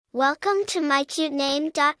Welcome to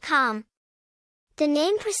mycutename.com. The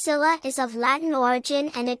name Priscilla is of Latin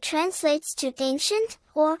origin and it translates to ancient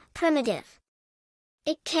or primitive.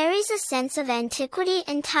 It carries a sense of antiquity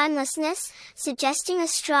and timelessness, suggesting a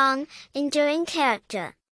strong, enduring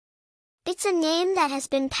character. It's a name that has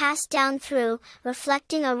been passed down through,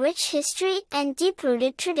 reflecting a rich history and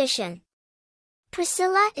deep-rooted tradition.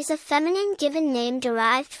 Priscilla is a feminine given name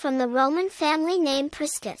derived from the Roman family name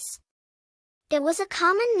Priscus. It was a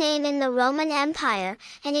common name in the Roman Empire,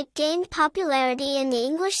 and it gained popularity in the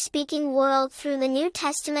English-speaking world through the New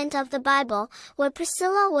Testament of the Bible, where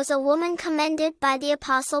Priscilla was a woman commended by the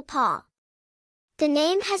Apostle Paul. The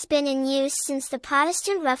name has been in use since the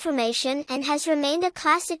Protestant Reformation and has remained a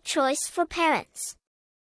classic choice for parents.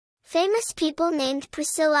 Famous people named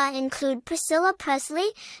Priscilla include Priscilla Presley,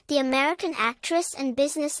 the American actress and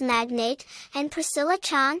business magnate, and Priscilla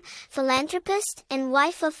Chan, philanthropist and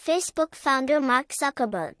wife of Facebook founder Mark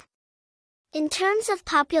Zuckerberg. In terms of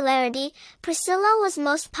popularity, Priscilla was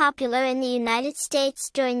most popular in the United States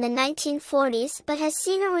during the 1940s but has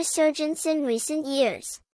seen a resurgence in recent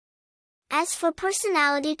years. As for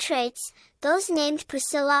personality traits, those named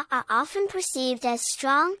Priscilla are often perceived as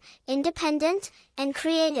strong, independent, and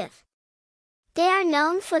creative. They are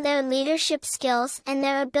known for their leadership skills and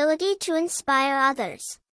their ability to inspire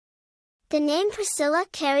others. The name Priscilla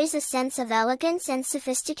carries a sense of elegance and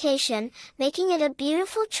sophistication, making it a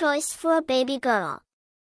beautiful choice for a baby girl.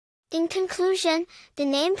 In conclusion, the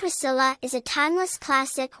name Priscilla is a timeless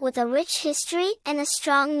classic with a rich history and a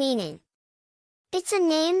strong meaning. It's a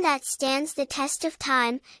name that stands the test of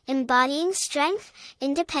time, embodying strength,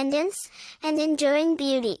 independence, and enduring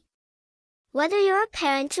beauty. Whether you're a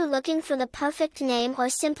parent looking for the perfect name or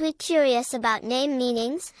simply curious about name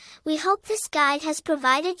meanings, we hope this guide has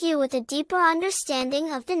provided you with a deeper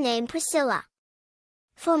understanding of the name Priscilla.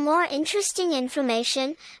 For more interesting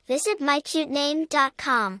information, visit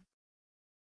mycutename.com.